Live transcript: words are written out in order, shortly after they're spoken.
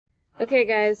Okay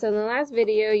guys, so in the last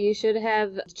video you should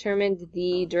have determined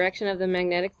the direction of the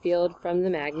magnetic field from the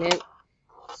magnet.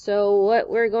 So what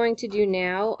we're going to do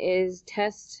now is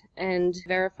test and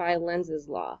verify Lenz's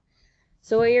law.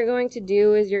 So what you're going to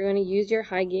do is you're going to use your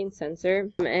high gain sensor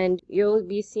and you'll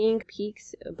be seeing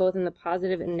peaks both in the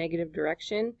positive and negative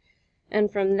direction.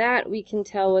 And from that we can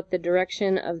tell what the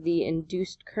direction of the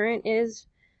induced current is.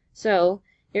 So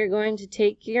you're going to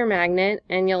take your magnet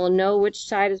and you'll know which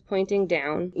side is pointing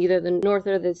down, either the north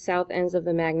or the south ends of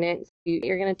the magnet.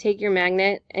 You're going to take your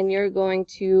magnet and you're going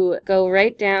to go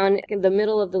right down in the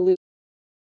middle of the loop.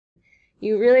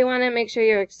 You really want to make sure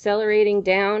you're accelerating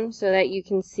down so that you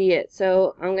can see it.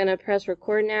 So I'm going to press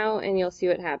record now and you'll see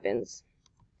what happens.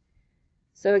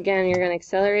 So again, you're going to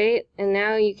accelerate and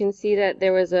now you can see that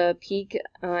there was a peak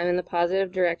in the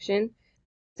positive direction.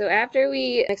 So after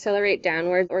we accelerate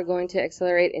downward, we're going to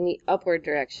accelerate in the upward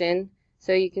direction.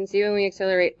 So you can see when we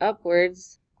accelerate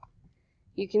upwards,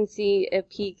 you can see a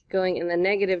peak going in the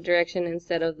negative direction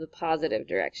instead of the positive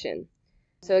direction.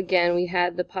 So again, we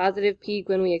had the positive peak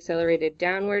when we accelerated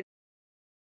downward,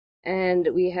 and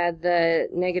we had the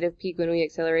negative peak when we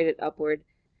accelerated upward.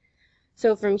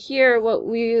 So from here, what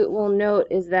we will note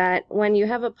is that when you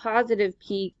have a positive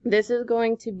peak, this is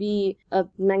going to be a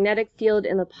magnetic field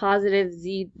in the positive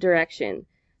Z direction.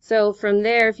 So from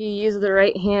there, if you use the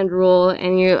right hand rule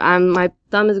and my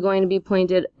thumb is going to be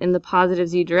pointed in the positive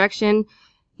Z direction,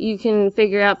 you can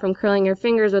figure out from curling your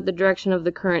fingers what the direction of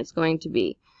the current is going to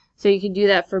be. So you can do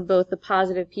that for both the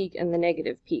positive peak and the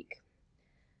negative peak.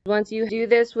 Once you do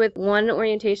this with one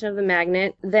orientation of the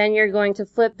magnet, then you're going to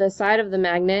flip the side of the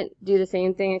magnet, do the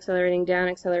same thing, accelerating down,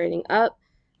 accelerating up.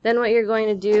 Then what you're going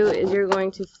to do is you're going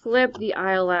to flip the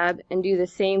iLab and do the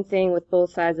same thing with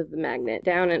both sides of the magnet,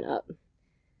 down and up.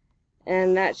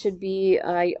 And that should be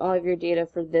all of your data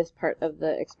for this part of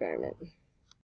the experiment.